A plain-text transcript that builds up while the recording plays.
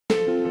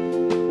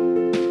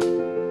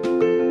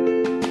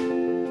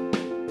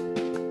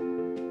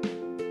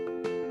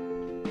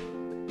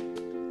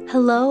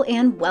Hello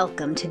and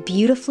welcome to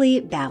Beautifully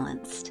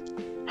Balanced.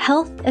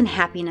 Health and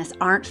happiness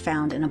aren't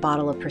found in a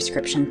bottle of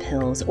prescription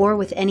pills or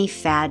with any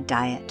fad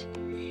diet.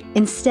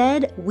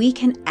 Instead, we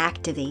can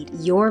activate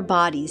your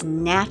body's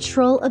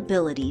natural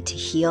ability to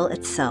heal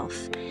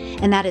itself.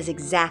 And that is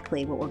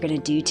exactly what we're going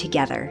to do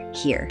together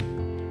here.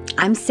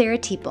 I'm Sarah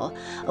Teeple,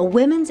 a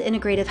women's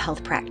integrative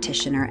health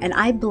practitioner, and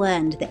I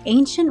blend the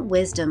ancient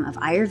wisdom of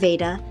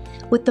Ayurveda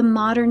with the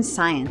modern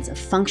science of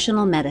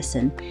functional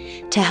medicine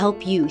to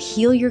help you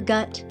heal your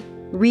gut,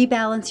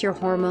 rebalance your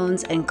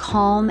hormones, and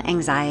calm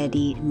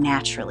anxiety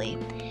naturally.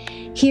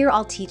 Here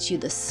I'll teach you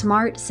the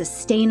smart,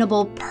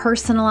 sustainable,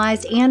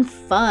 personalized, and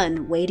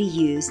fun way to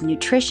use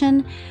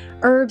nutrition,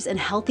 herbs, and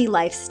healthy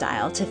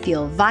lifestyle to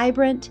feel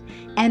vibrant,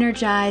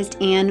 energized,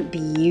 and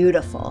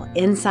beautiful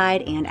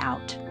inside and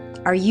out.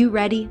 Are you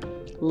ready?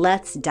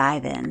 Let's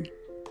dive in.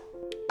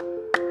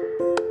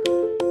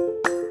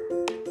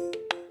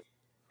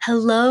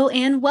 Hello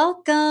and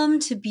welcome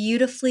to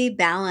Beautifully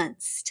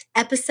Balanced,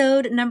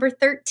 episode number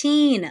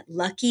 13,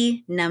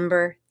 lucky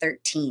number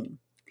 13.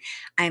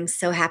 I'm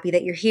so happy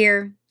that you're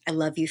here. I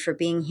love you for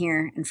being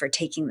here and for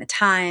taking the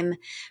time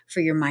for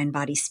your mind,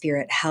 body,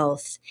 spirit,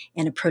 health,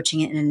 and approaching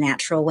it in a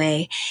natural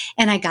way.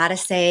 And I gotta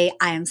say,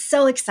 I am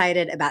so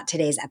excited about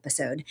today's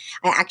episode.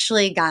 I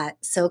actually got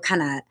so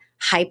kind of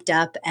hyped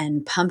up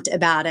and pumped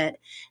about it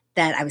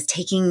that I was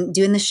doing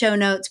the show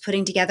notes,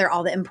 putting together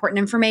all the important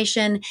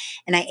information,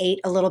 and I ate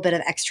a little bit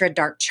of extra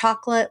dark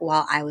chocolate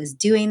while I was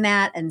doing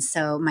that. And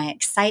so my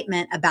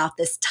excitement about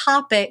this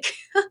topic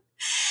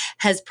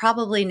has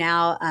probably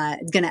now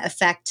going to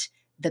affect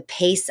the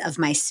pace of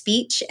my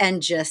speech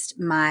and just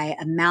my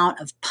amount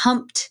of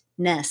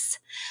pumpedness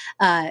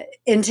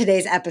in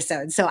today's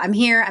episode. So I'm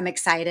here, I'm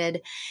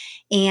excited,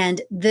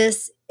 and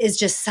this is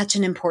just such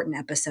an important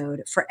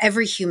episode for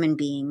every human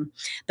being,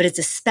 but it's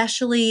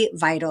especially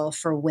vital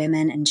for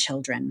women and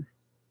children.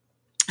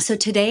 So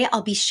today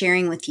I'll be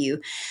sharing with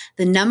you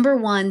the number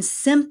one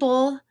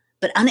simple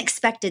but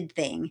unexpected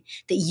thing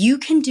that you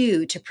can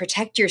do to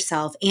protect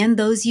yourself and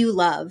those you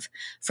love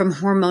from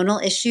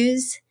hormonal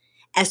issues,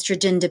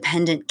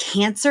 estrogen-dependent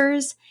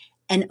cancers,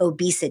 and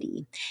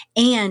obesity.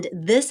 And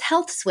this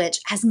health switch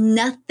has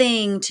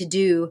nothing to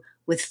do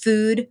with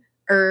food,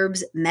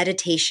 herbs,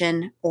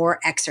 meditation, or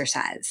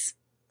exercise.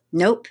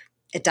 Nope,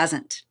 it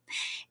doesn't.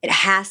 It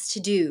has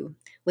to do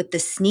with the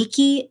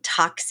sneaky,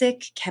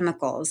 toxic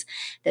chemicals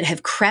that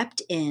have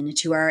crept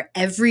into our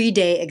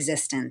everyday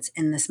existence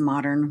in this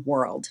modern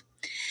world.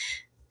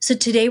 So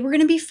today we're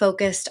going to be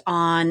focused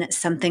on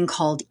something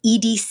called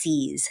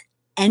EDCs,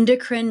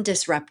 endocrine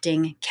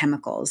disrupting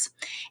chemicals.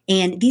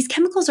 And these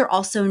chemicals are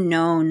also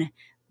known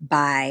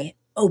by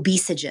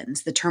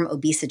obesogens, the term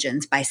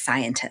obesogens, by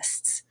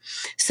scientists.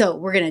 So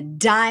we're going to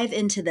dive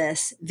into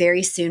this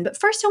very soon. But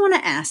first I want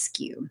to ask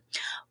you,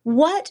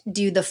 what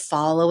do the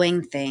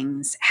following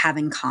things have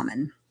in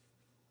common?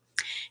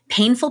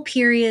 Painful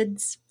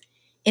periods,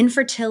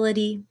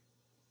 infertility,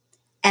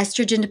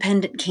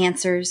 estrogen-dependent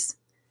cancers,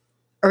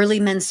 early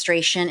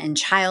menstruation in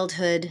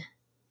childhood,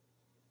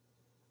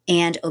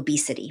 and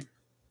obesity.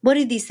 What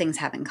do these things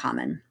have in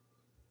common?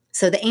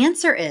 So the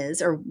answer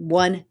is, or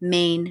one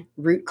main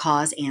root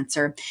cause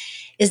answer,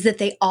 is that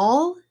they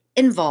all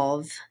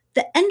involve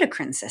the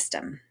endocrine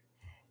system.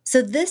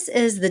 So this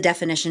is the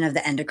definition of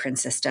the endocrine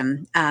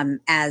system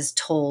as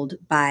told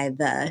by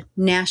the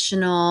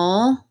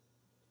National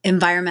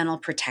Environmental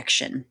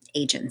Protection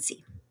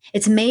Agency.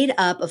 It's made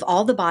up of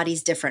all the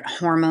body's different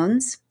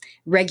hormones,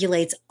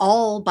 regulates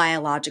all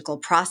biological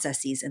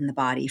processes in the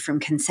body from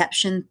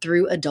conception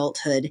through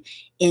adulthood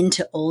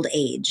into old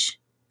age.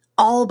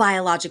 All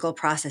biological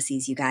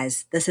processes, you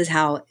guys. This is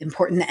how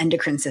important the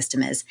endocrine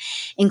system is,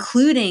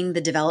 including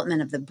the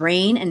development of the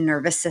brain and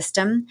nervous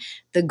system,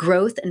 the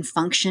growth and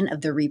function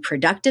of the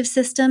reproductive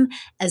system,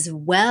 as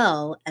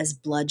well as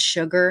blood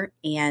sugar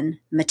and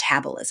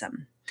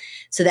metabolism.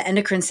 So the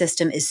endocrine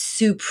system is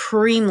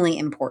supremely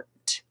important.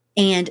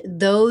 And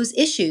those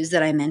issues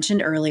that I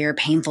mentioned earlier,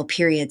 painful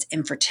periods,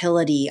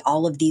 infertility,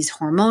 all of these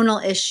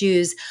hormonal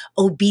issues,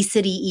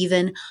 obesity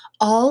even,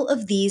 all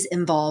of these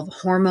involve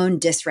hormone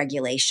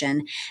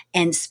dysregulation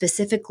and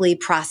specifically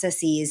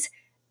processes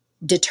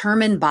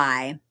determined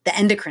by the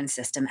endocrine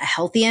system, a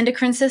healthy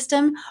endocrine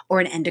system or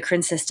an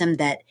endocrine system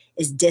that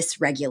is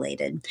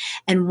dysregulated.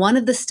 And one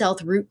of the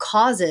stealth root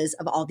causes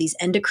of all these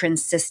endocrine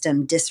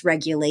system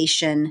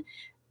dysregulation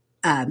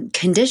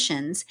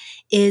conditions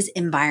is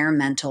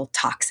environmental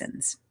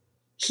toxins.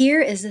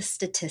 Here is a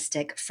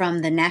statistic from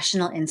the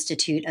National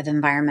Institute of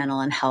Environmental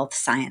and Health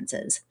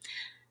Sciences.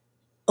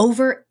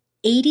 Over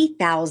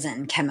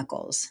 80,000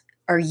 chemicals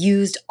are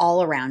used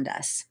all around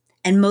us,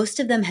 and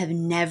most of them have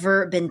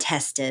never been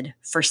tested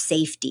for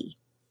safety.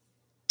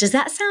 Does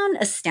that sound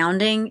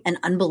astounding and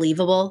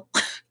unbelievable?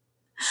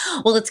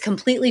 Well, it's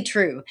completely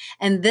true.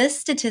 And this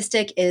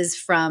statistic is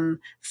from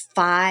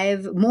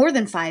more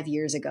than 5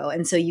 years ago.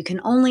 And so you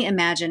can only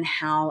imagine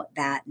how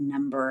that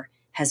number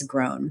has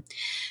grown.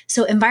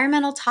 So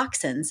environmental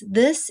toxins,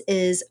 this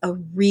is a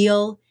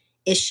real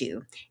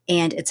issue,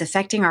 and it's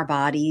affecting our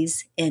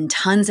bodies in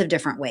tons of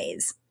different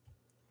ways.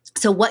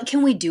 So what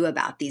can we do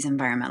about these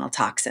environmental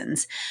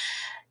toxins?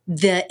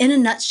 The in a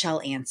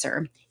nutshell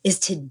answer is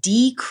to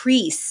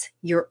decrease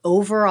your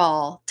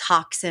overall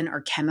toxin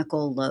or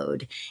chemical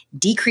load.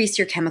 Decrease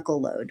your chemical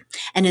load.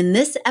 And in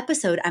this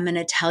episode, I'm going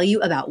to tell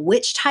you about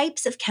which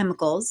types of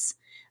chemicals,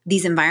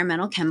 these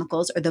environmental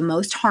chemicals, are the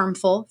most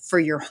harmful for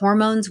your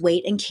hormones,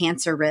 weight, and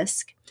cancer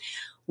risk,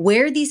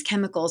 where these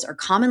chemicals are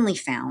commonly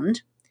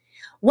found,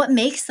 what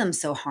makes them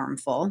so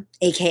harmful,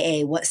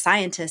 aka what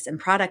scientists and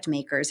product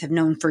makers have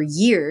known for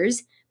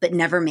years but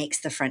never makes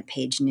the front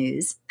page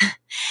news.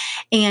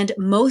 And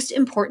most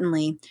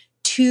importantly,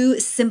 two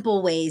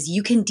simple ways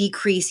you can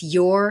decrease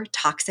your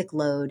toxic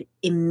load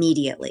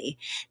immediately.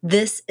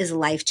 This is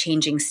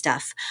life-changing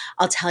stuff.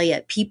 I'll tell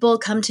you, people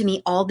come to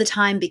me all the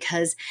time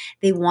because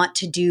they want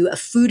to do a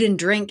food and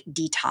drink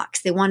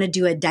detox. They want to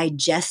do a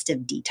digestive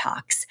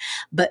detox.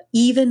 But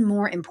even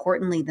more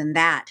importantly than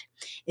that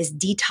is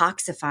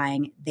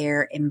detoxifying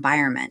their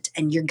environment.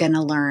 And you're going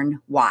to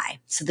learn why.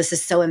 So this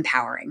is so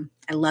empowering.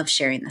 I love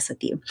sharing this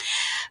with you.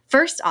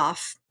 First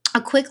off, a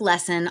quick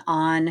lesson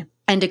on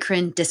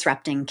endocrine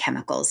disrupting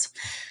chemicals.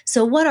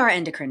 So what are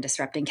endocrine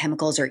disrupting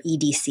chemicals, or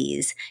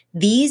EDCs?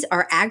 These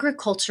are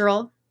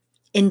agricultural,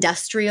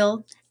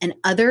 industrial, and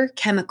other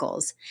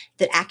chemicals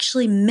that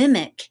actually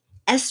mimic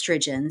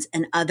estrogens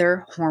and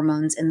other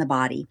hormones in the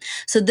body.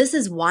 So this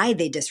is why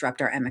they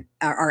disrupt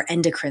our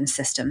endocrine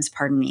systems,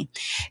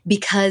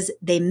 because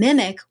they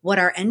mimic what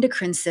our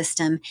endocrine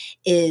system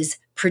is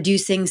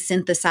producing,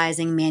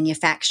 synthesizing,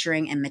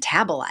 manufacturing, and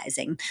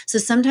metabolizing. So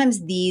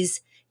sometimes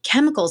these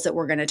chemicals that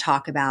we're going to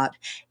talk about,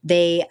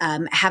 they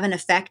have an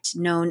effect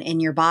known in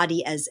your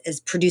body as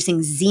producing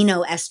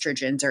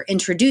xenoestrogens, or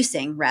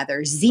introducing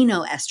rather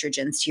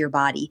xenoestrogens to your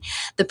body.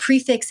 The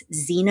prefix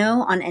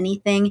xeno on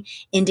anything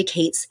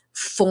indicates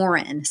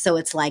foreign. So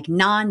it's like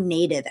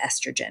non-native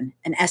estrogen,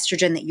 an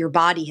estrogen that your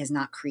body has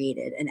not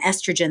created, an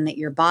estrogen that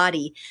your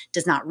body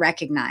does not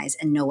recognize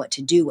and know what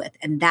to do with.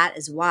 And that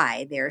is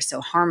why they're so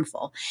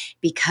harmful,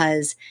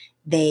 because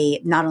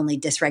they not only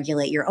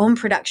dysregulate your own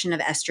production of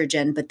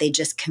estrogen, but they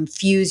just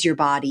confuse your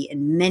body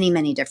in many,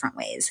 many different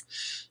ways.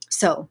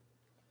 So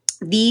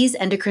these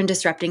endocrine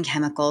disrupting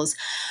chemicals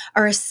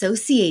are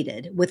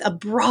associated with a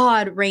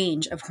broad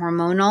range of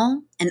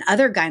hormonal and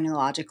other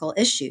gynecological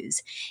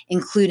issues,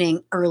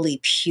 including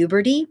early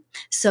puberty.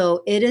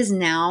 So it is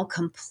now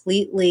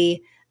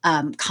completely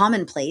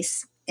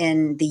commonplace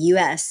in the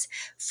US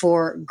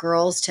for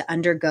girls to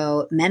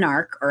undergo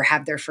menarche, or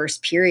have their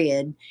first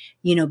period,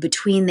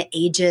 between the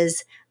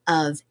ages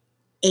of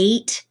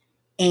 8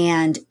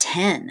 and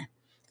 10,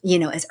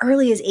 as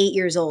early as 8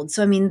 years old.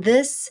 So,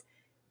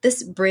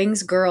 this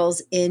brings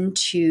girls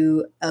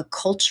into a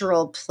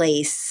cultural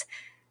place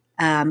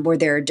where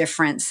there are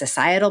different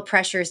societal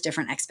pressures,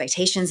 different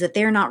expectations that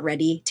they're not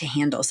ready to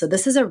handle. So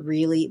this is a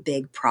really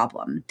big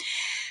problem.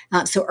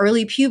 So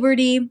early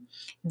puberty,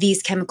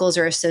 these chemicals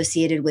are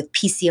associated with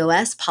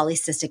PCOS,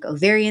 polycystic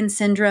ovarian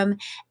syndrome,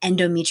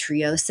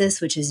 endometriosis,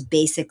 which is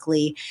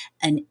basically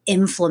an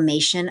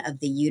inflammation of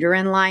the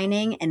uterine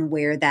lining, and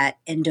where that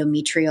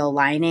endometrial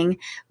lining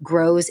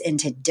grows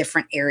into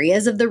different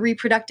areas of the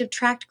reproductive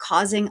tract,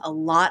 causing a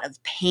lot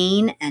of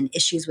pain and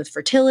issues with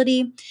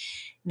fertility.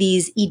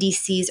 These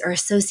EDCs are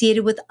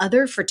associated with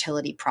other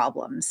fertility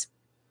problems,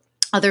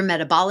 other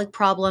metabolic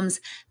problems,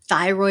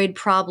 thyroid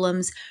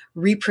problems,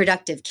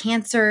 reproductive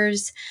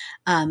cancers,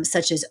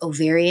 such as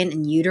ovarian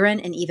and uterine,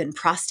 and even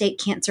prostate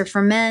cancer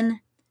for men,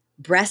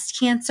 breast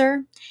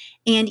cancer,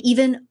 and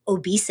even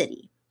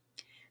obesity.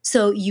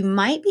 So you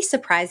might be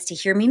surprised to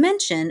hear me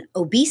mention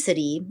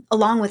obesity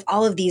along with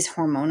all of these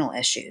hormonal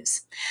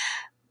issues.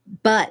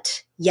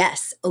 But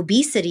yes,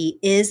 obesity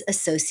is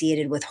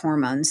associated with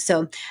hormones.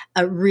 So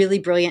a really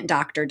brilliant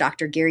doctor,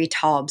 Dr. Gary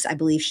Taubes, I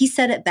believe he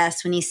said it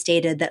best when he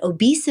stated that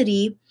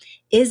obesity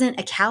isn't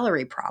a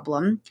calorie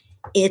problem,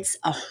 it's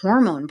a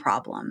hormone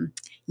problem.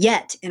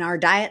 Yet in our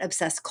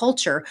diet-obsessed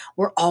culture,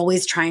 we're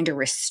always trying to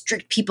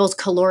restrict people's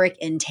caloric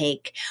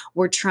intake.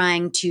 We're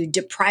trying to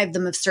deprive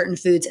them of certain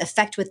foods,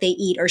 affect what they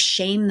eat, or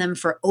shame them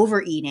for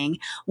overeating,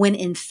 when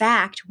in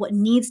fact, what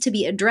needs to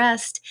be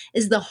addressed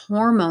is the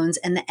hormones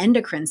and the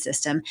endocrine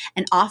system.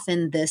 And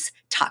often this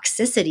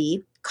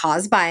toxicity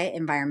caused by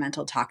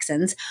environmental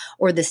toxins,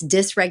 or this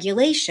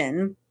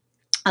dysregulation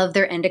of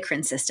their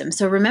endocrine system.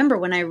 So remember,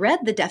 when I read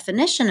the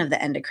definition of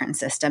the endocrine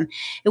system,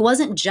 it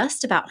wasn't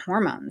just about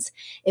hormones.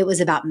 It was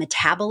about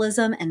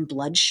metabolism and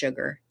blood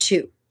sugar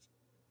too.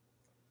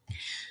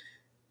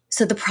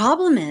 So the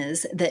problem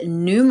is that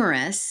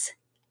numerous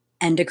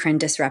endocrine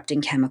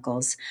disrupting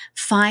chemicals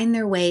find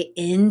their way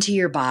into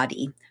your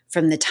body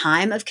from the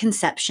time of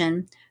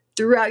conception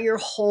throughout your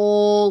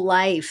whole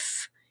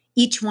life.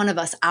 Each one of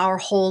us, our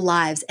whole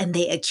lives, and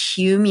they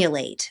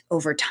accumulate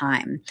over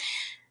time.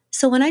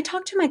 So when I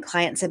talk to my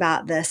clients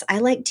about this, I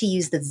like to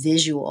use the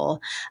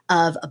visual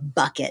of a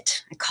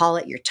bucket. I call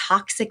it your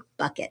toxic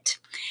bucket.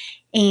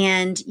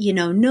 And,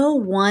 no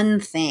one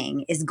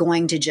thing is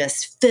going to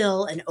just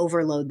fill and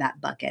overload that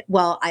bucket.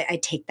 Well, I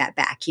take that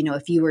back.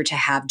 If you were to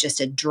have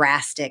just a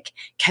drastic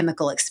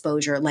chemical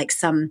exposure, like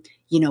some,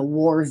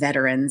 war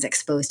veterans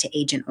exposed to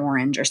Agent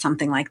Orange or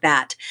something like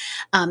that,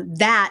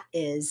 that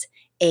is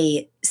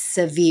a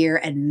severe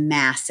and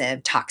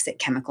massive toxic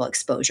chemical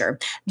exposure.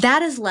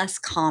 That is less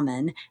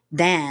common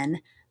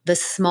than the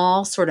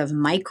small sort of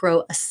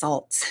micro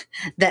assaults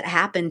that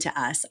happen to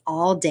us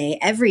all day,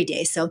 every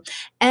day. So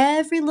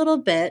every little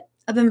bit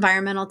of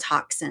environmental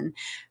toxin,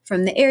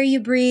 from the air you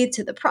breathe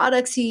to the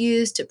products you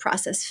use to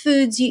processed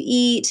foods you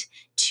eat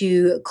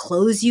to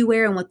clothes you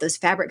wear and what those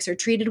fabrics are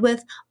treated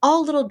with,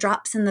 all little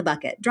drops in the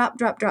bucket. Drop,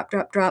 drop, drop,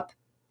 drop, drop.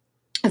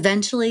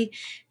 Eventually,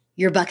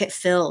 your bucket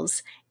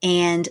fills,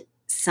 and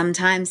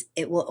sometimes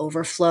it will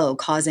overflow,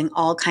 causing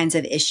all kinds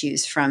of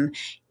issues from,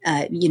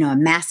 a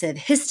massive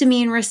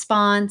histamine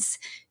response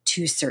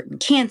to certain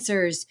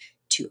cancers,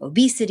 to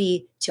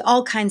obesity, to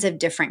all kinds of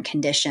different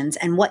conditions.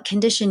 And what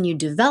condition you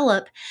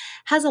develop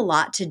has a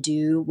lot to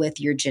do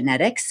with your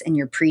genetics and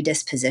your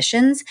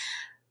predispositions.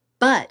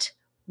 But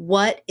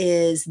what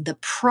is the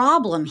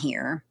problem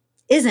here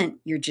isn't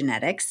your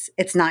genetics.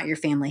 It's not your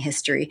family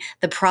history.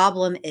 The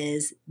problem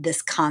is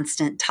this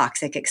constant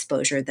toxic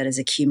exposure that is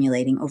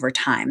accumulating over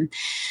time.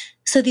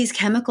 So these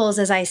chemicals,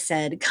 as I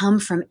said, come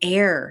from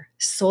air,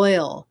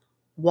 soil,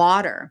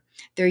 water.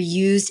 They're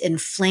used in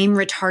flame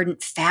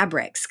retardant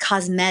fabrics,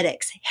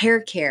 cosmetics, hair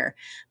care,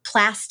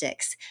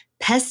 plastics,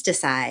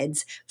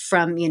 pesticides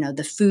from,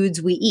 the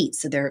foods we eat.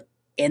 So they're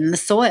in the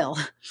soil,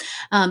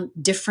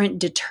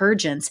 different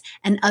detergents,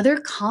 and other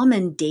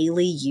common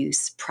daily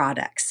use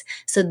products.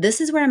 So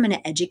this is where I'm going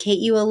to educate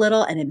you a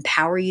little and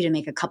empower you to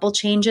make a couple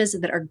changes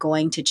that are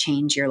going to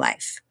change your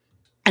life.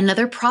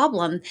 Another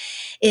problem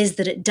is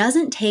that it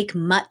doesn't take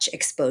much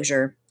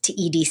exposure to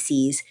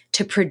EDCs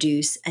to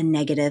produce a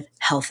negative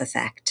health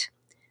effect.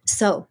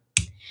 So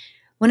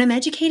when I'm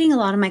educating a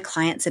lot of my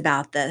clients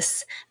about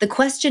this, the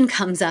question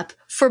comes up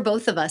for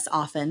both of us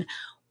often: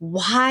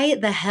 why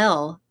the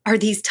hell are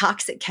these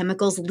toxic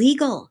chemicals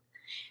legal?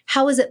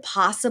 How is it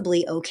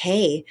possibly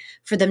okay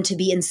for them to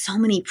be in so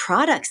many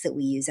products that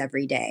we use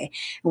every day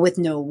with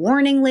no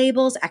warning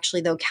labels?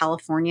 Actually, though,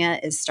 California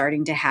is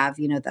starting to have,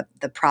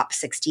 the Prop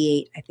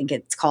 68, I think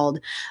it's called,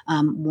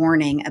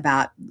 warning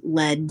about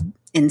lead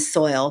in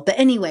soil. But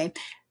anyway,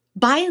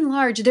 by and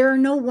large, there are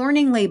no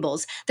warning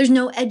labels. There's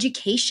no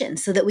education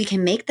so that we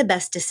can make the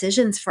best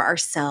decisions for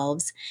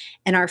ourselves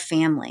and our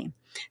family.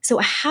 So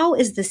how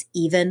is this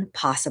even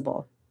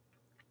possible?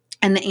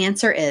 And the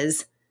answer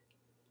is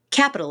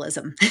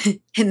capitalism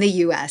in the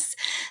US.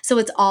 So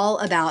it's all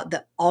about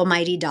the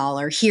almighty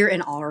dollar here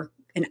in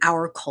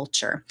our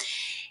culture.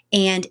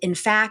 And in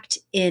fact,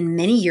 in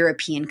many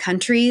European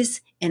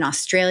countries, in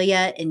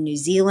Australia, in New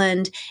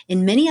Zealand,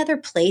 in many other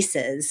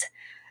places,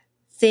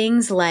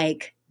 things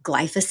like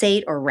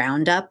glyphosate or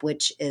Roundup,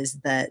 which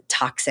is the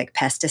toxic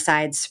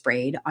pesticide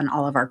sprayed on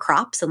all of our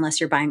crops, unless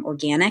you're buying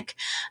organic,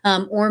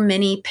 or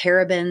many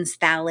parabens,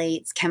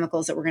 phthalates,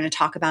 chemicals that we're going to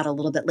talk about a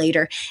little bit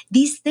later.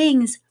 These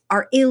things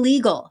are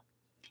illegal.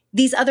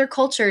 These other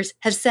cultures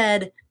have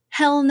said,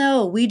 hell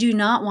no, we do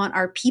not want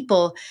our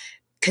people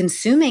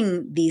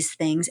consuming these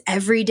things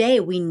every day.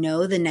 We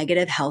know the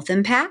negative health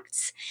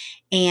impacts,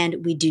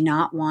 and we do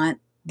not want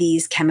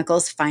these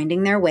chemicals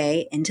finding their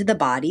way into the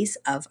bodies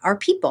of our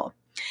people.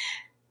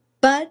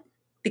 But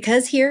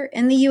because here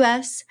in the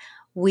US,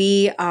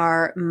 we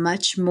are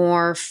much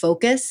more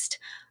focused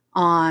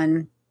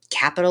on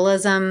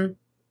capitalism,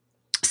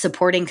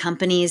 supporting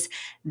companies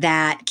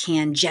that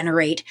can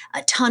generate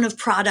a ton of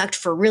product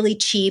for really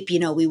cheap.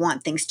 We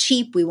want things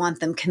cheap. We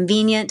want them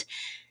convenient.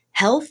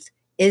 Health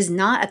is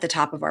not at the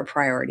top of our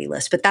priority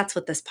list, but that's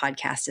what this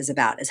podcast is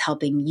about, is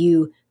helping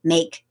you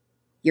make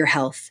your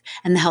health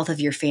and the health of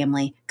your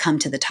family come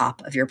to the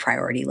top of your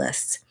priority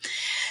lists.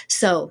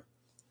 So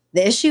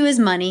the issue is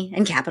money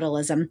and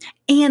capitalism.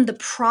 And the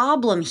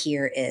problem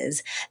here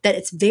is that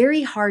it's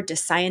very hard to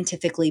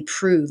scientifically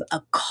prove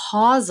a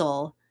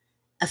causal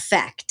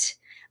effect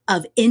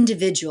of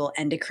individual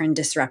endocrine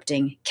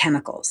disrupting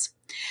chemicals.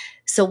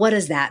 So what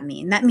does that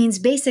mean? That means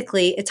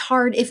basically it's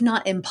hard, if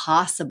not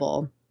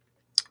impossible,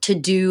 to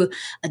do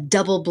a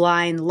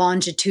double-blind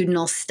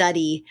longitudinal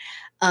study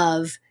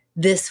of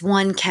this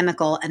one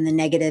chemical and the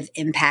negative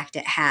impact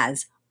it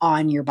has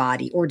on your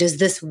body. Or does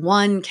this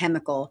one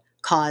chemical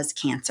cause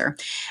cancer?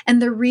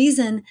 And the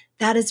reason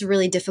that is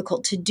really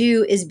difficult to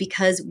do is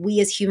because we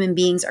as human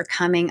beings are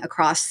coming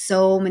across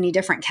so many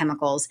different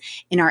chemicals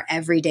in our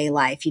everyday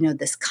life.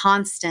 This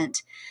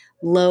constant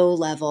low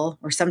level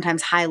or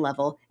sometimes high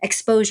level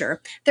exposure.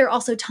 There are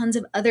also tons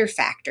of other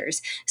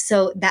factors.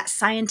 So that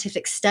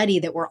scientific study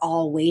that we're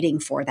all waiting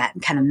for, that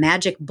kind of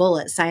magic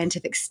bullet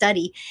scientific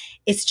study,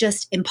 it's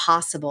just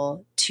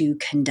impossible to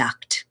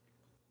conduct.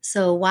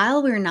 So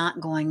while we're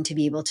not going to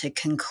be able to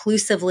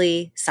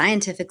conclusively,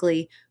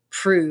 scientifically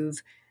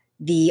prove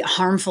the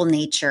harmful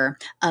nature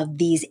of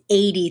these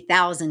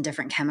 80,000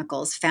 different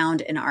chemicals found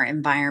in our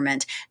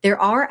environment, there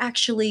are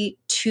actually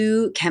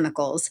two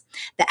chemicals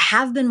that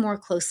have been more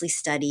closely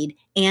studied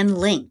and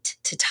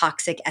linked to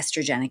toxic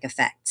estrogenic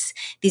effects.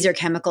 These are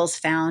chemicals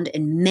found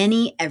in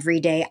many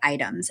everyday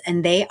items,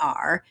 and they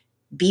are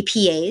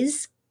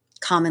BPAs,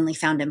 commonly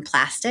found in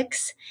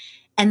plastics,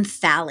 and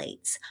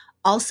phthalates,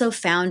 also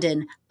found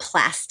in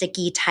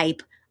plasticky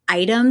type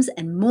items,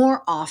 and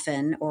more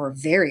often, or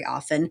very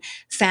often,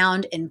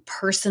 found in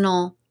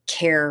personal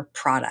care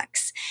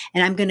products.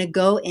 And I'm going to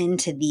go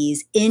into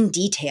these in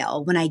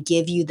detail when I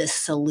give you the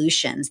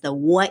solutions, the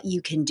what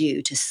you can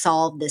do to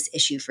solve this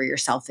issue for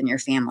yourself and your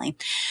family.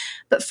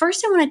 But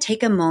first, I want to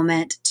take a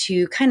moment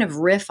to kind of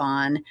riff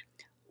on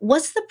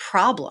what's the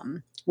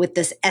problem with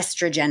this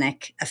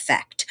estrogenic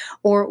effect,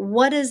 or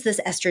what does this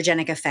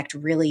estrogenic effect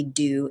really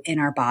do in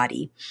our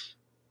body?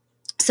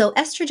 So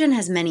estrogen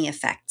has many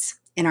effects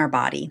in our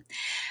body,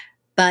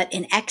 but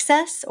in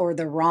excess or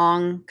the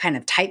wrong kind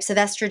of types of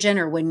estrogen,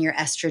 or when your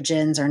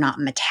estrogens are not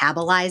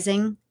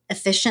metabolizing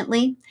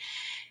efficiently,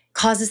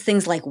 causes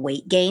things like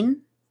weight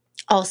gain,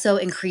 also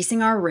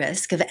increasing our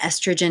risk of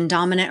estrogen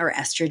dominant or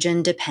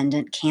estrogen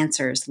dependent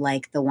cancers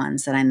like the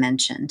ones that I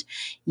mentioned,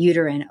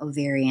 uterine,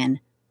 ovarian,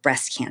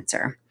 breast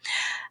cancer.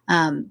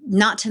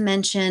 Not to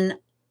mention,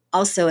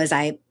 also, as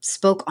I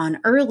spoke on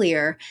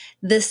earlier,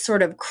 this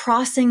sort of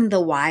crossing the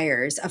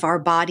wires of our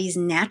body's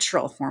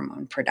natural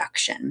hormone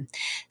production.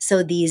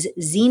 So these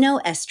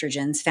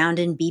xenoestrogens found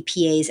in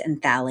BPAs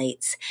and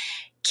phthalates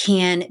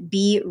can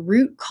be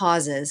root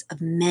causes of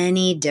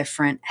many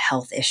different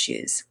health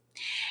issues.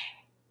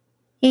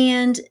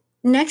 And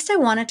next, I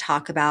want to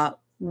talk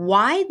about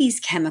why these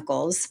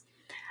chemicals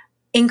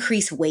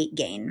increase weight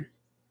gain.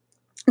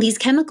 These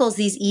chemicals,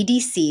 these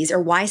EDCs, are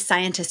why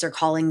scientists are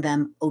calling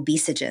them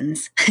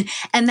obesogens.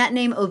 And that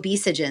name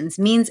obesogens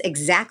means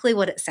exactly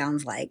what it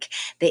sounds like.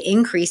 They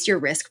increase your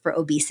risk for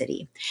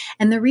obesity.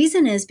 And the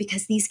reason is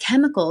because these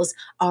chemicals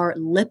are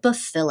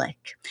lipophilic.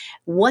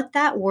 What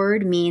that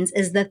word means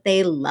is that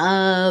they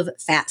love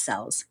fat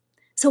cells.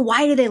 So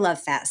why do they love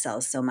fat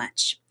cells so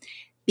much?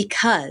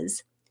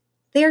 Because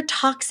they are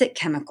toxic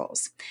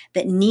chemicals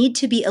that need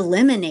to be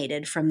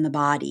eliminated from the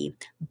body.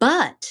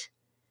 But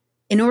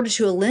in order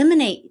to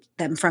eliminate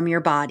them from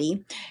your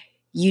body,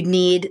 you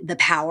need the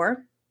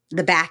power,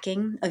 the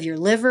backing of your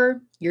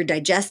liver, your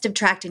digestive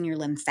tract, and your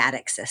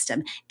lymphatic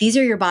system. These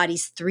are your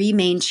body's three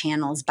main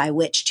channels by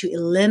which to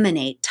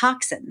eliminate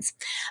toxins.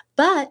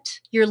 But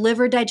your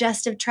liver,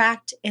 digestive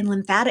tract, and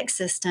lymphatic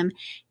system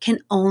can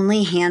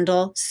only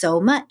handle so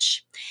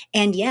much.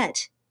 And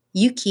yet,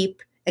 you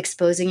keep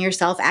exposing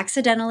yourself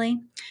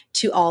accidentally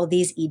to all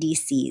these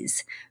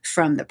EDCs,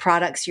 from the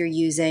products you're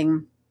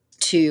using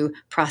to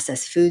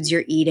processed foods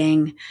you're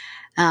eating.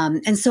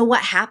 And so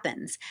what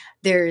happens?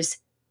 There's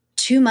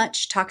too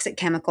much toxic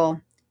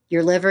chemical.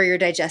 Your liver, your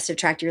digestive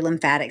tract, your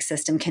lymphatic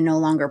system can no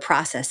longer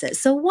process it.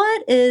 So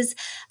what is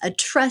a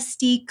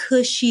trusty,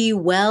 cushy,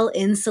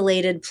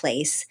 well-insulated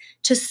place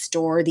to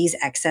store these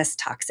excess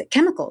toxic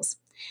chemicals?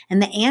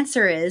 And the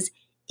answer is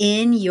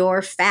in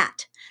your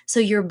fat. So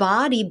your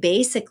body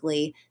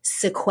basically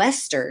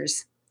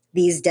sequesters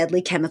these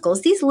deadly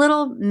chemicals, these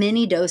little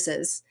mini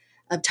doses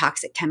of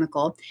toxic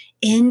chemical,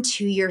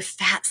 into your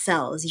fat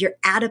cells, your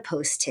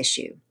adipose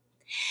tissue.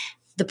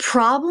 The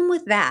problem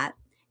with that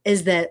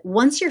is that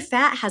once your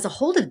fat has a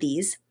hold of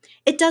these,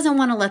 it doesn't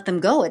want to let them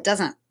go. It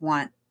doesn't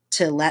want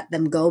to let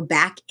them go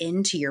back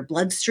into your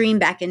bloodstream,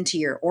 back into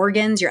your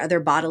organs, your other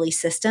bodily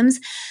systems.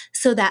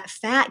 So that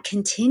fat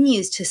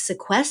continues to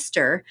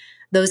sequester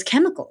those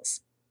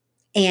chemicals.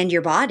 And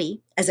your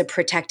body, as a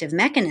protective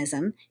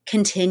mechanism,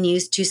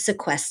 continues to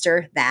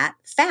sequester that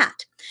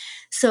fat.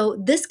 So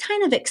this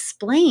kind of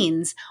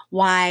explains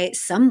why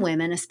some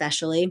women,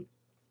 especially,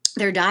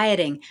 they're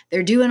dieting,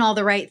 they're doing all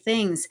the right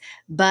things,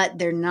 but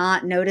they're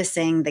not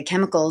noticing the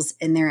chemicals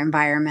in their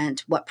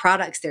environment, what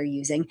products they're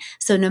using.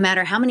 So no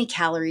matter how many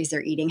calories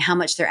they're eating, how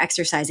much they're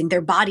exercising, their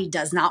body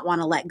does not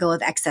want to let go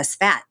of excess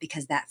fat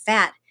because that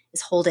fat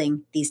is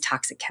holding these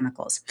toxic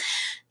chemicals.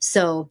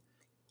 So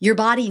your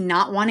body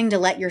not wanting to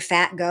let your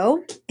fat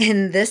go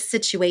in this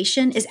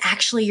situation is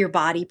actually your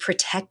body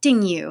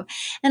protecting you.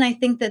 And I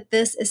think that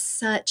this is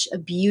such a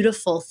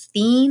beautiful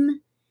theme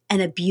and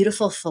a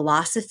beautiful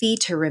philosophy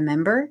to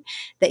remember,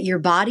 that your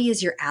body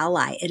is your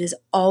ally. It is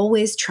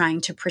always trying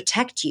to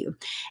protect you.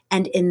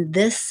 And in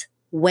this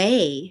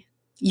way,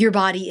 your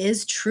body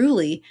is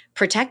truly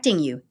protecting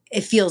you.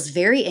 It feels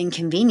very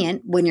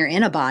inconvenient when you're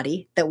in a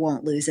body that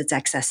won't lose its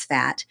excess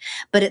fat,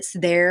 but it's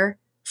there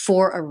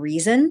for a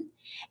reason.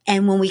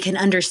 And when we can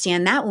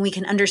understand that, when we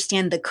can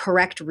understand the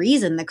correct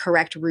reason, the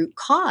correct root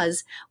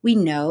cause, we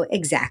know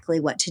exactly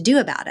what to do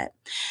about it.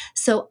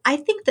 So I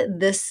think that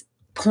this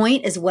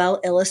point is well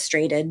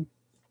illustrated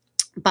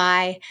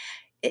by,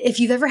 if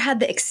you've ever had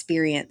the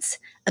experience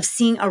of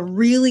seeing a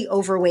really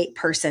overweight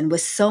person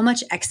with so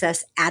much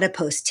excess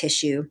adipose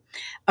tissue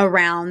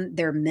around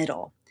their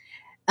middle.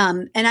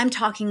 And I'm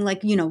talking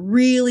like,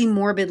 really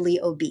morbidly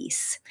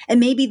obese. And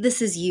maybe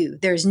this is you.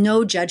 There's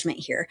no judgment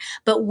here.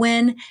 But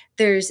when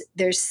there's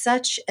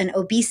such an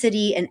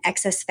obesity and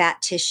excess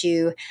fat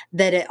tissue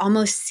that it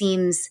almost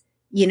seems,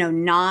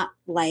 not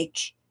like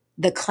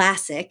the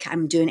classic,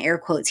 I'm doing air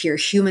quotes here,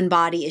 human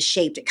body is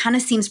shaped. It kind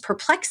of seems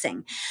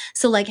perplexing.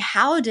 So like,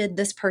 how did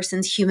this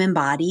person's human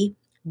body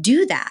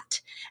do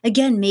that?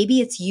 Again, maybe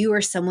it's you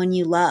or someone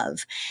you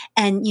love.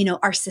 And,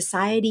 our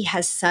society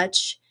has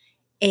such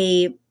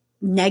a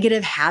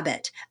negative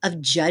habit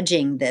of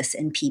judging this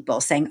in people,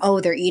 saying,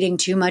 oh, they're eating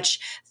too much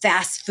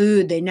fast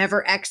food. They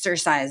never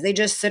exercise. They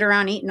just sit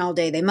around eating all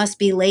day. They must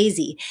be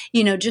lazy,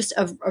 just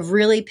of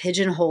really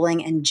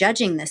pigeonholing and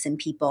judging this in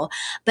people.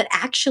 But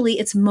actually,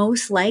 it's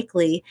most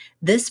likely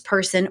this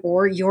person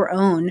or your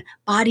own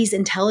body's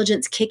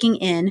intelligence kicking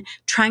in,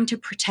 trying to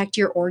protect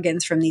your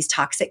organs from these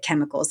toxic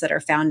chemicals that are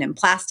found in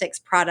plastics,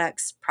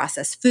 products,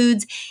 processed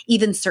foods,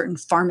 even certain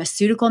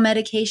pharmaceutical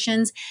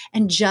medications,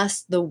 and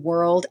just the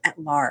world at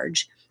large.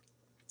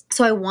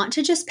 So I want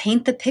to just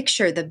paint the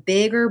picture, the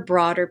bigger,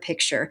 broader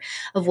picture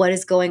of what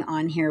is going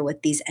on here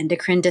with these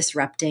endocrine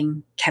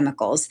disrupting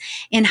chemicals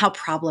and how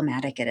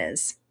problematic it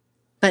is.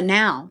 But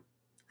now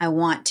I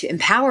want to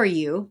empower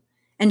you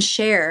and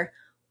share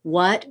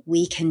what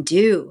we can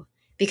do,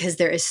 because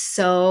there is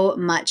so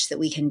much that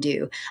we can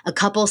do. A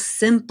couple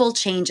simple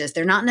changes.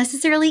 They're not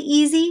necessarily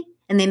easy,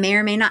 and they may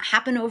or may not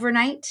happen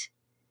overnight,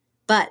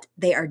 but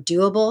they are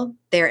doable,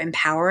 they're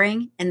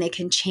empowering, and they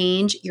can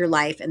change your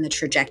life and the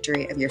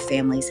trajectory of your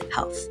family's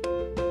health.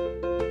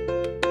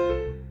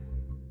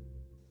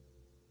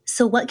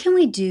 So what can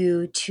we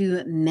do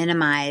to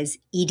minimize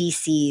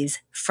EDCs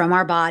from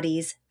our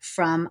bodies,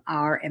 from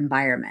our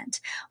environment?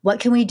 What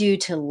can we do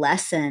to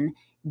lessen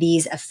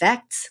these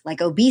effects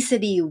like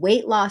obesity,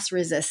 weight loss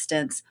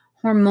resistance,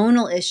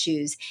 hormonal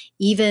issues?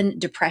 Even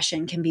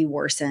depression can be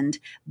worsened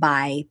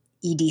by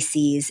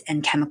EDCs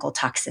and chemical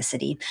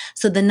toxicity.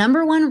 So the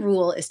number one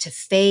rule is to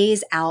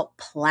phase out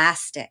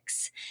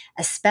plastics,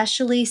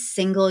 especially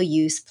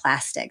single-use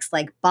plastics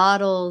like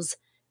bottles,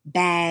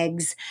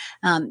 bags.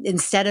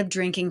 Instead of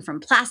drinking from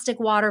plastic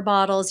water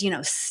bottles,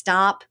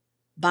 stop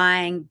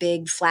buying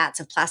big flats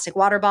of plastic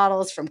water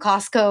bottles from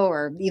Costco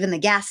or even the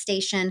gas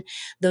station.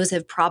 Those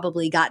have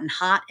probably gotten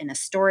hot in a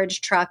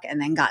storage truck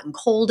and then gotten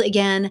cold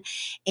again.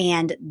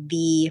 And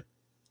the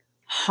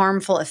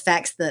harmful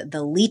effects,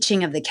 the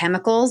leaching of the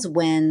chemicals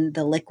when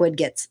the liquid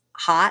gets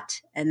hot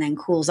and then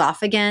cools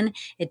off again,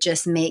 it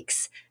just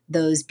makes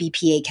those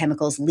BPA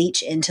chemicals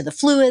leach into the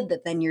fluid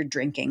that then you're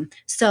drinking.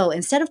 So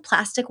instead of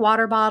plastic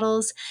water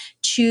bottles,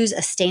 choose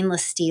a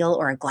stainless steel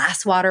or a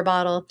glass water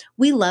bottle.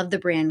 We love the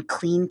brand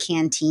Clean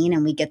Canteen,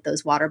 and we get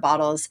those water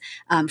bottles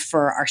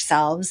for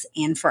ourselves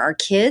and for our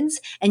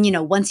kids. And,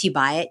 once you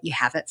buy it, you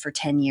have it for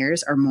 10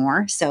 years or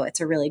more. So it's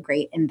a really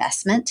great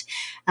investment.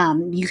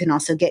 You can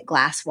also get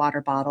glass water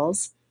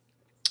bottles.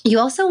 You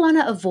also want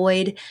to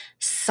avoid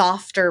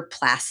softer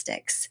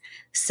plastics.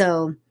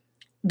 So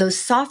those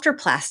softer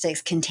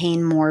plastics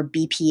contain more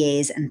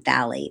BPAs and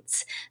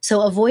phthalates.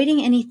 So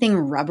avoiding anything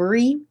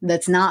rubbery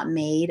that's not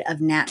made of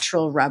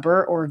natural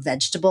rubber or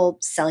vegetable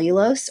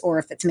cellulose, or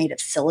if it's made of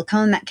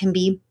silicone, that can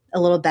be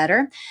a little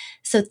better.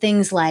 So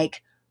things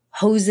like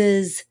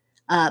hoses,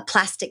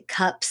 plastic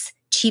cups,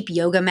 cheap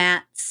yoga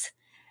mats.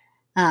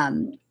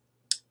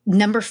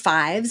 Number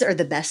fives are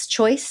the best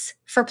choice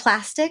for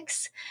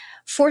plastics.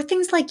 For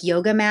things like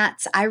yoga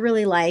mats, I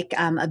really like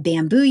a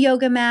bamboo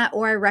yoga mat,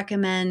 or I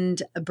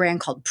recommend a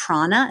brand called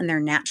Prana and their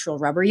natural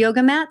rubber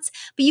yoga mats,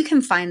 but you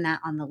can find that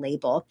on the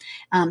label.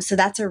 So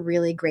that's a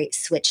really great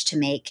switch to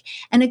make.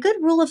 And a good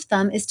rule of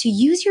thumb is to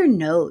use your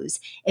nose.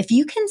 If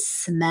you can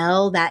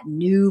smell that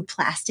new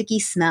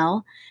plasticky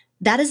smell,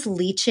 that is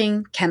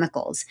leaching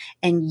chemicals,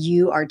 and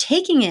you are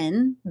taking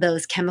in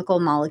those chemical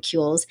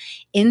molecules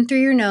in through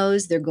your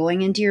nose. They're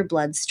going into your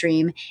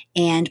bloodstream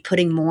and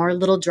putting more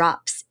little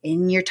drops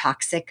in your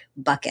toxic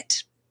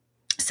bucket.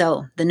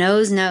 So the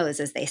nose knows,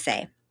 as they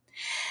say.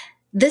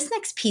 This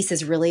next piece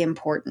is really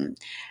important.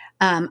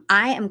 I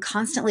am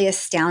constantly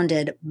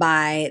astounded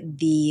by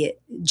the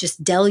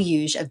just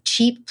deluge of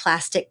cheap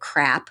plastic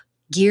crap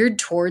geared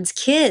towards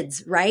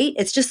kids, right?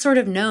 It's just sort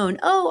of known,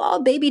 oh,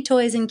 all baby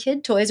toys and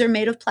kid toys are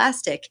made of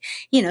plastic,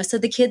 so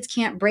the kids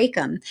can't break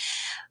them.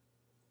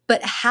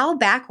 But how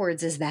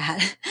backwards is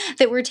that,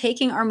 that we're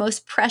taking our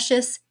most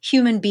precious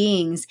human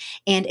beings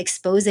and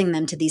exposing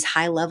them to these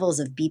high levels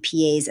of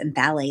BPAs and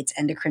phthalates,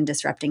 endocrine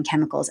disrupting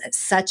chemicals, at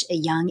such a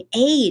young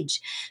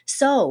age?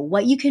 So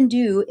what you can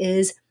do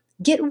is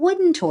get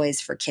wooden toys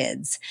for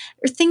kids,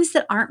 or things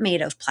that aren't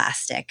made of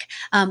plastic.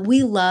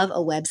 We love a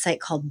website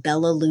called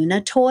Bella Luna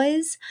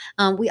Toys.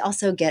 We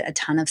also get a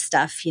ton of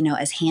stuff,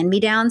 as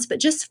hand-me-downs, but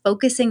just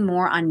focusing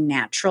more on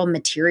natural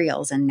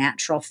materials and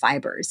natural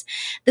fibers.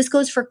 This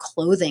goes for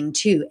clothing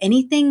too.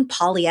 Anything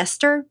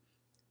polyester.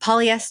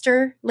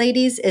 Polyester,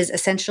 ladies, is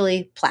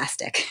essentially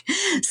plastic.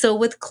 So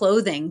with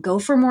clothing, go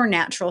for more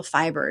natural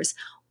fibers: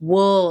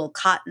 wool,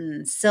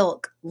 cotton,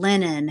 silk,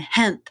 linen,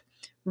 hemp.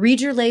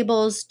 Read your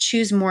labels,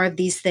 choose more of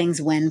these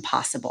things when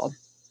possible.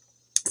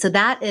 So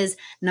that is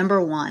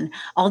number one,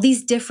 all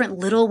these different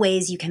little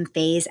ways you can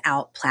phase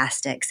out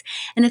plastics.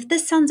 And if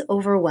this sounds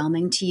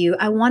overwhelming to you,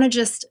 I want to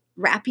just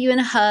wrap you in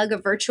a hug, a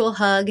virtual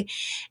hug,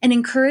 and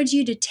encourage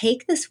you to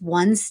take this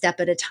one step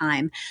at a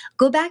time.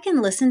 Go back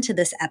and listen to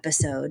this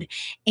episode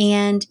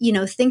and,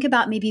 think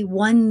about maybe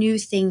one new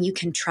thing you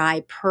can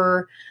try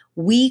per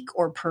week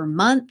or per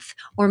month.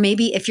 Or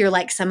maybe if you're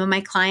like some of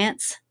my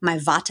clients, my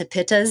Vata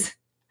Pittas,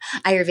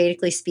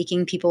 Ayurvedically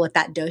speaking, people with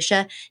that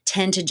dosha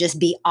tend to just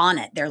be on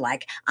it. They're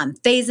like, I'm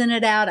phasing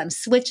it out. I'm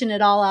switching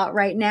it all out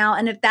right now.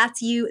 And if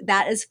that's you,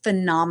 that is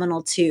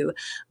phenomenal too.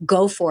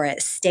 Go for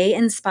it. Stay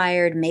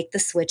inspired, make the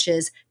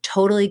switches,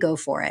 totally go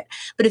for it.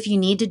 But if you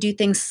need to do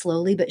things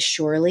slowly but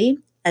surely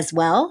as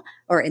well,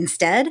 or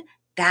instead,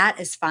 that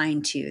is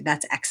fine too.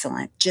 That's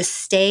excellent. Just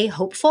stay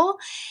hopeful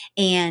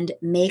and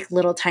make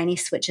little tiny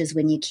switches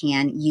when you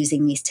can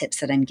using these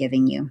tips that I'm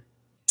giving you.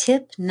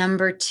 Tip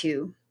number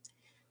 2.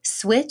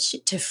 Switch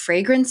to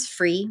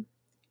fragrance-free,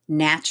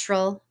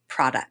 natural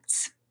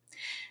products.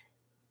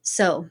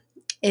 So,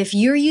 if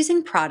you're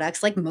using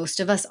products like most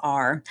of us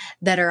are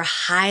that are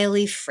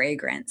highly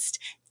fragranced,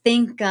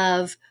 think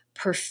of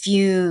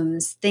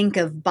perfumes, think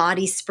of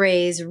body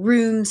sprays,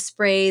 room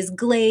sprays,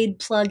 Glade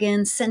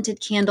plugins, scented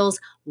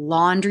candles,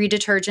 laundry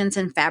detergents,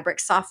 and fabric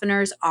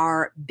softeners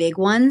are big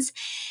ones.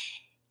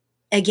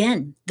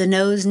 Again, the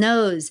nose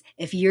knows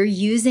if you're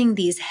using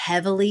these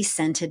heavily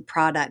scented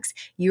products,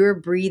 you're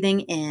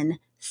breathing in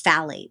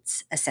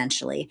phthalates,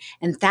 essentially.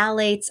 And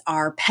phthalates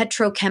are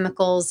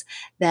petrochemicals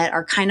that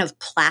are kind of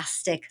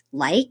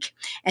plastic-like,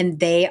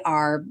 and they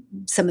are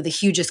some of the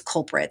hugest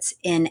culprits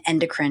in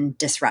endocrine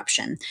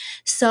disruption.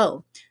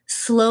 So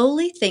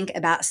slowly think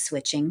about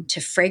switching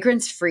to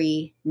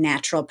fragrance-free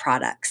natural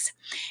products.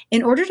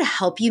 In order to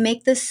help you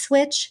make this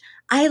switch,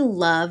 I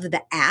love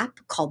the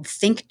app called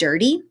Think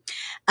Dirty.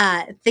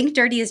 Think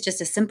Dirty is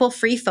just a simple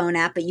free phone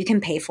app, but you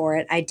can pay for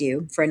it. I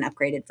do for an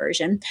upgraded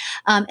version.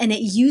 And it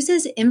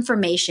uses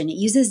information, it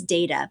uses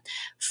data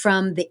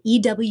from the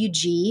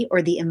EWG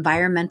or the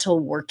Environmental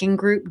Working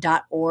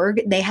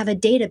Group.org. They have a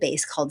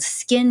database called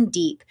Skin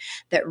Deep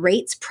that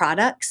rates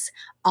products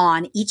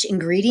on each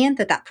ingredient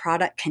that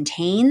product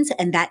contains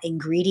and that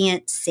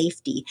ingredient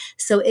safety.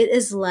 So it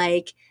is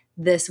like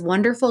this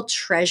wonderful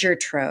treasure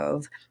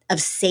trove of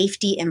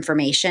safety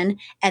information,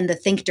 and the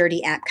Think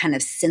Dirty app kind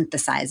of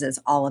synthesizes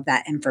all of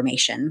that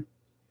information.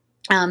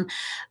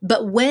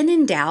 But when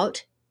in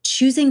doubt,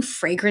 choosing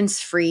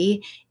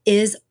fragrance-free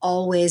is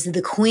always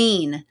the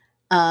queen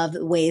of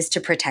ways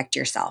to protect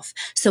yourself.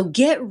 So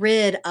get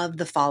rid of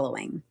the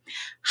following: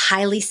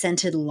 highly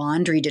scented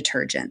laundry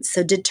detergents.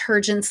 So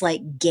detergents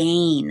like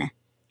Gain,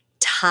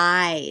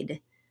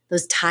 Tide,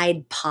 those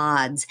Tide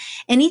pods,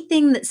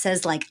 anything that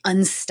says like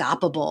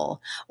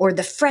unstoppable or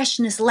the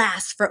freshness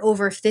lasts for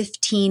over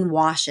 15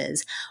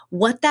 washes.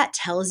 What that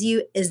tells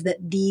you is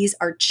that these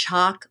are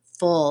chock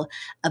full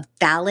of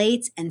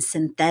phthalates and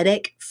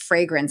synthetic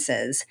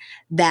fragrances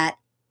that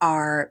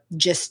are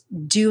just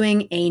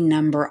doing a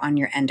number on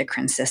your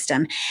endocrine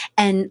system.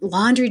 And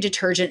laundry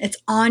detergent, it's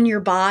on your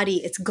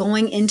body. It's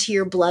going into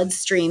your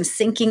bloodstream,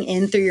 sinking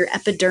in through your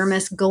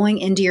epidermis, going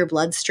into your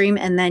bloodstream,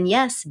 and then,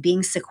 yes,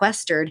 being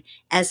sequestered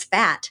as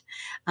fat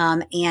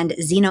and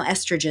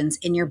xenoestrogens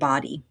in your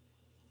body.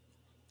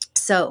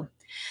 So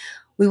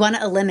we want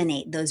to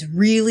eliminate those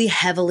really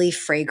heavily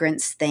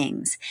fragranced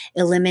things,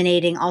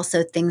 eliminating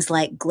also things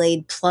like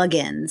Glade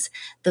plugins,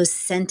 those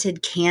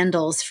scented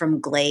candles from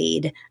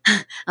Glade,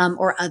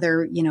 or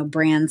other,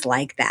 brands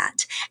like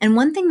that. And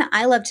one thing that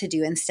I love to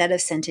do instead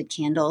of scented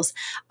candles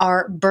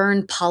are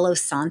burn Palo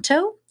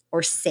Santo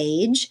or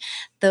sage.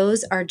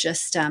 Those are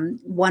just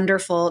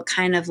wonderful,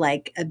 kind of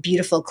like a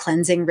beautiful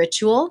cleansing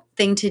ritual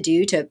thing to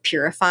do to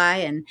purify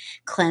and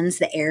cleanse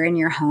the air in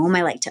your home.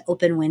 I like to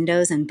open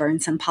windows and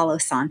burn some Palo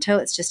Santo.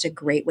 It's just a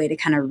great way to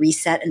kind of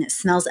reset, and it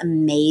smells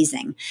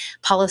amazing.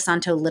 Palo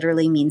Santo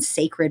literally means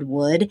sacred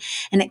wood,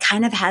 and it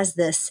kind of has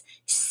this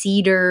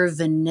cedar,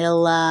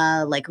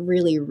 vanilla, like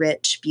really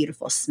rich,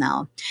 beautiful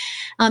smell.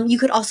 You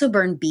could also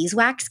burn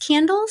beeswax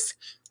candles.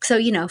 So,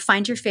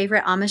 find your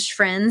favorite Amish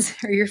friends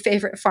or your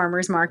favorite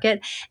farmer's market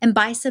and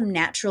buy some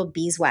natural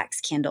beeswax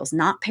candles,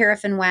 not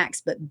paraffin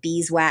wax, but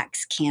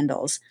beeswax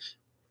candles.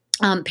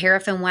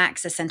 Paraffin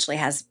wax essentially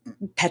has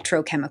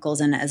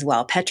petrochemicals in it as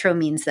well. Petro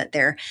means that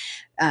they're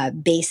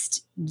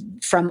based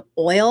from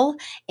oil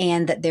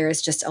and that there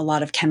is just a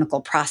lot of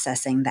chemical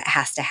processing that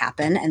has to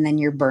happen. And then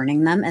you're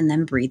burning them and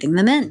then breathing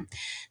them in.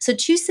 So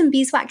choose some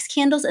beeswax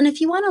candles. And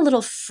if you want a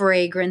little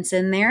fragrance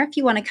in there, if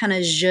you want to kind of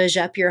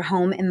zhuzh up your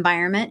home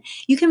environment,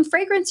 you can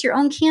fragrance your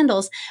own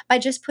candles by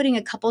just putting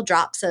a couple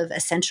drops of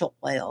essential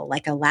oil,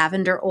 like a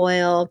lavender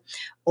oil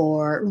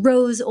or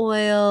rose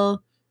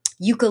oil,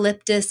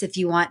 eucalyptus, if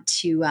you want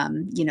to,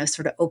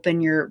 sort of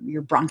open your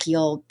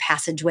bronchial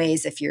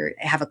passageways. If you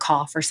have a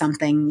cough or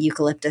something,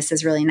 eucalyptus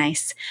is really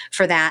nice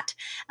for that.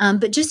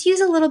 But just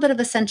use a little bit of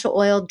essential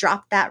oil,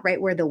 drop that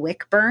right where the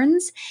wick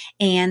burns,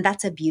 and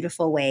that's a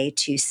beautiful way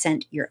to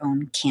scent your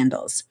own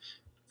candles.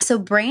 So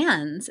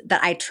brands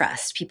that I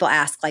trust, people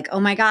ask like, oh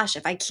my gosh,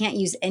 if I can't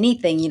use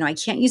anything, I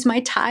can't use my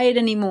Tide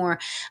anymore.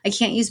 I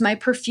can't use my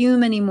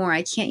perfume anymore.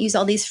 I can't use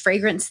all these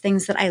fragrance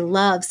things that I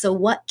love. So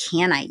what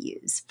can I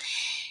use?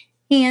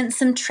 And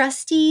some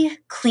trusty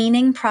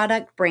cleaning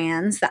product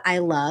brands that I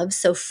love.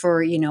 So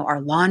for, our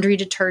laundry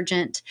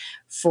detergent,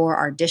 for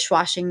our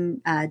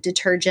dishwashing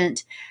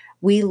detergent,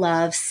 we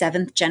love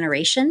Seventh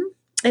Generation.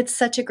 It's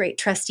such a great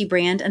trusty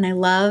brand, and I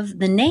love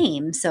the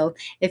name. So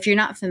if you're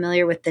not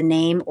familiar with the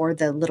name or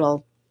the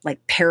little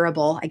like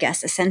parable, I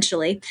guess,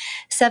 essentially,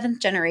 Seventh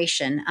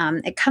Generation,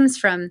 it comes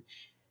from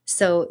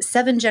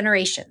seven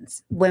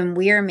generations. When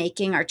we are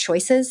making our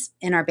choices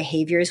and our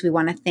behaviors, we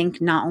want to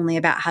think not only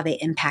about how they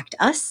impact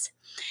us,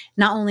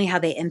 not only how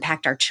they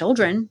impact our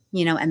children,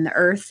 and the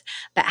earth,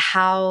 but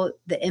how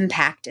the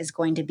impact is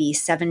going to be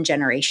 7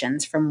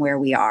 generations from where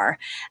we are.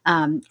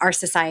 Our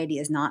society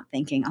is not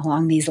thinking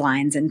along these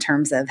lines in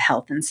terms of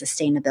health and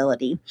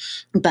sustainability,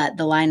 but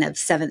the line of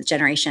 7th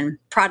generation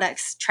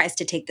products tries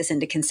to take this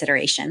into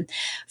consideration.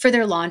 For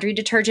their laundry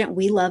detergent,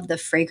 we love the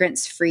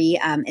fragrance-free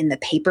in the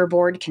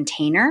paperboard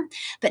container,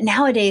 but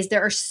nowadays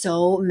there are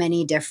so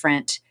many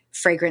different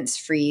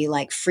fragrance-free,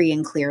 like free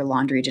and clear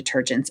laundry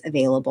detergents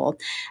available.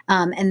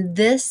 And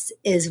this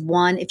is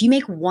one, if you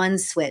make one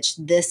switch,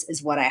 this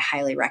is what I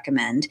highly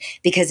recommend,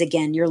 because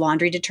again, your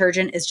laundry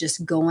detergent is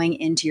just going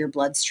into your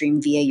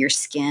bloodstream via your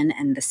skin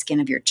and the skin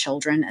of your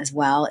children as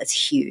well.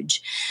 It's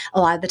huge. A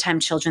lot of the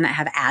time, children that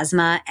have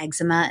asthma,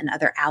 eczema, and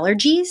other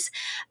allergies,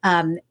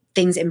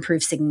 things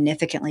improve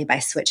significantly by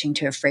switching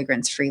to a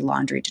fragrance-free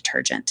laundry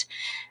detergent.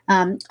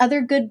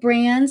 Other good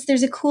brands,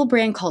 there's a cool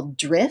brand called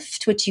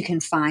Drift, which you can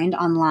find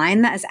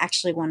online. That is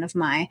actually one of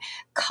my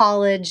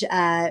college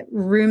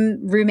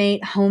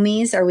roommate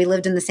homies, or we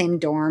lived in the same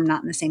dorm,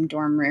 not in the same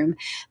dorm room,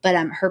 but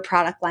her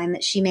product line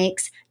that she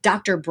makes,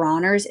 Dr.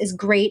 Bronner's, is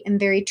great and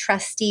very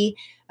trusty.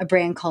 A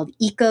brand called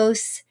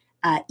Ecos.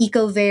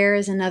 EcoVare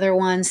is another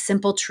one,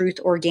 Simple Truth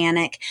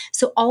Organic.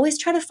 So always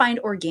try to find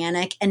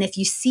organic. And if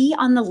you see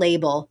on the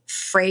label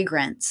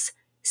fragrance,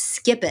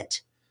 skip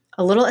it.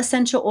 A little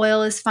essential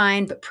oil is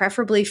fine, but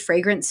preferably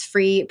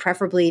fragrance-free,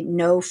 preferably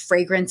no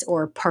fragrance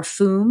or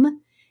parfum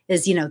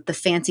is, the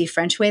fancy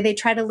French way they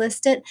try to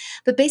list it.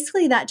 But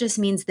basically that just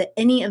means that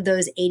any of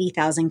those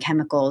 80,000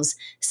 chemicals,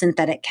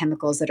 synthetic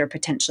chemicals that are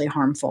potentially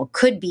harmful,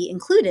 could be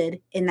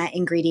included in that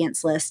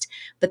ingredients list,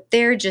 but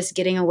they're just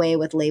getting away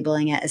with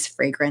labeling it as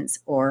fragrance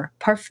or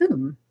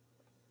parfum.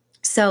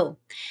 So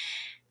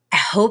I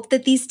hope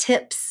that these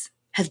tips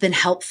have been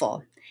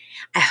helpful.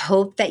 I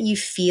hope that you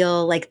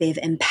feel like they've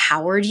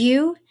empowered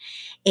you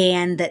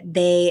and that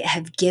they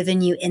have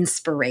given you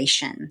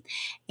inspiration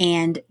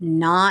and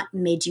not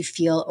made you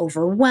feel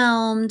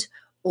overwhelmed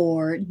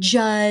or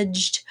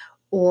judged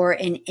or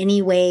in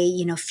any way,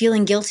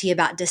 feeling guilty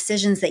about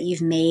decisions that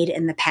you've made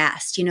in the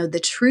past.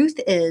 The truth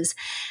is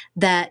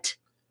that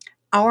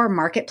our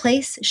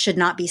marketplace should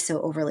not be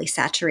so overly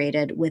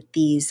saturated with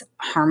these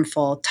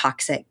harmful,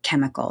 toxic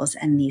chemicals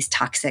and these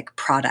toxic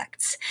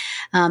products.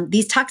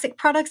 These toxic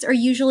products are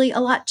usually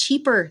a lot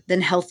cheaper than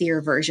healthier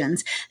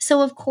versions.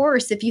 So, of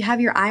course, if you have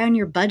your eye on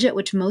your budget,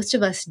 which most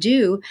of us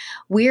do,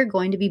 we're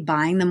going to be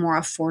buying the more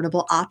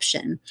affordable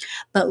option.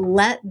 But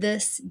let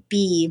this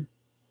be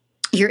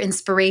your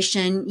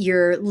inspiration,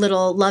 your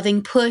little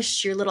loving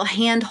push, your little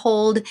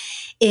handhold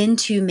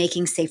into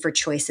making safer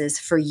choices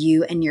for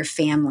you and your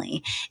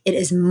family. It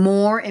is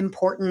more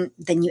important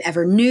than you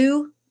ever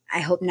knew.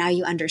 I hope now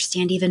you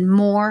understand even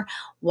more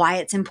why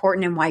it's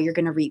important and why you're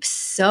going to reap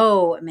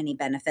so many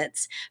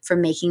benefits from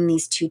making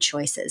these two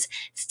choices,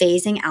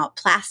 phasing out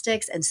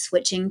plastics and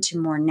switching to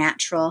more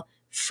natural,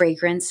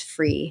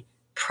 fragrance-free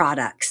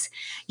products.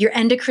 Your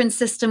endocrine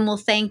system will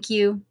thank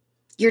you.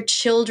 Your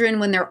children,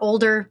 when they're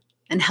older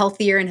and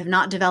healthier and have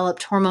not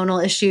developed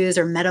hormonal issues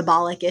or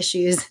metabolic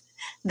issues,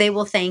 they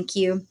will thank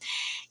you.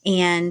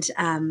 And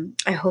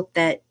I hope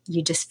that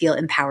you just feel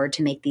empowered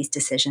to make these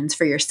decisions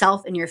for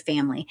yourself and your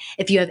family.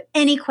 If you have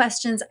any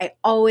questions, I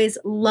always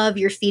love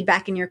your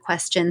feedback and your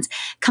questions.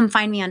 Come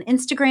find me on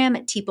Instagram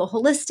at Teeple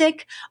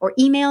Holistic, or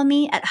email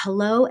me at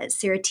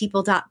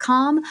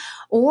hello@sarahteeple.com,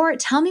 or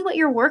tell me what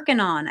you're working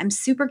on. I'm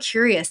super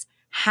curious.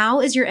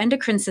 How is your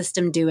endocrine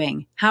system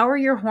doing? How are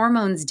your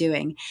hormones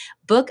doing?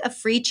 Book a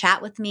free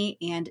chat with me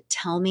and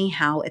tell me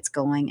how it's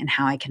going and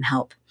how I can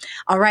help.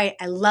 All right,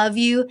 I love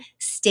you.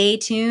 Stay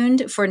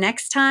tuned for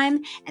next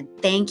time, and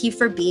thank you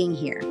for being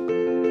here.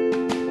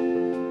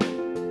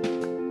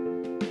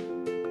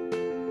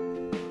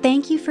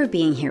 Thank you for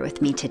being here with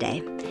me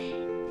today.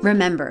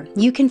 Remember,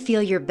 you can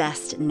feel your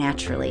best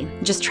naturally.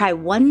 Just try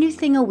one new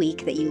thing a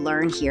week that you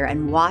learn here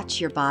and watch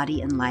your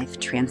body and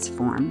life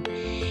transform.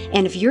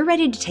 And if you're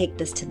ready to take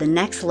this to the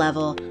next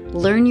level,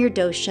 learn your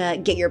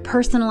dosha, get your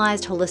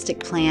personalized holistic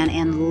plan,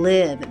 and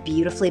live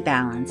beautifully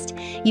balanced,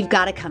 you've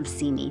got to come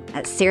see me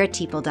at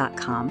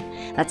sarahteeple.com.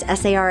 That's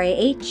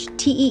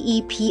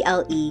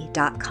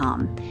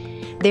SARAHTEEPLE.com.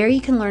 There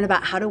you can learn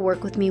about how to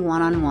work with me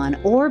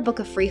one-on-one or book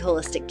a free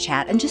holistic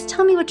chat and just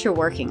tell me what you're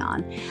working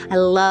on. I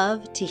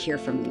love to hear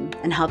from you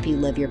and help you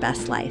live your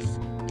best life.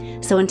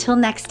 So until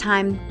next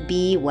time,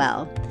 be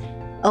well.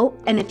 Oh,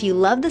 and if you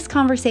love this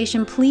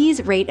conversation,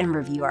 please rate and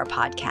review our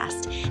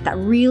podcast. That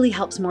really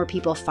helps more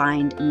people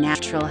find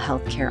natural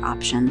healthcare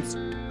options.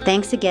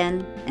 Thanks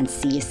again, and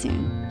see you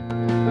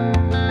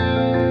soon.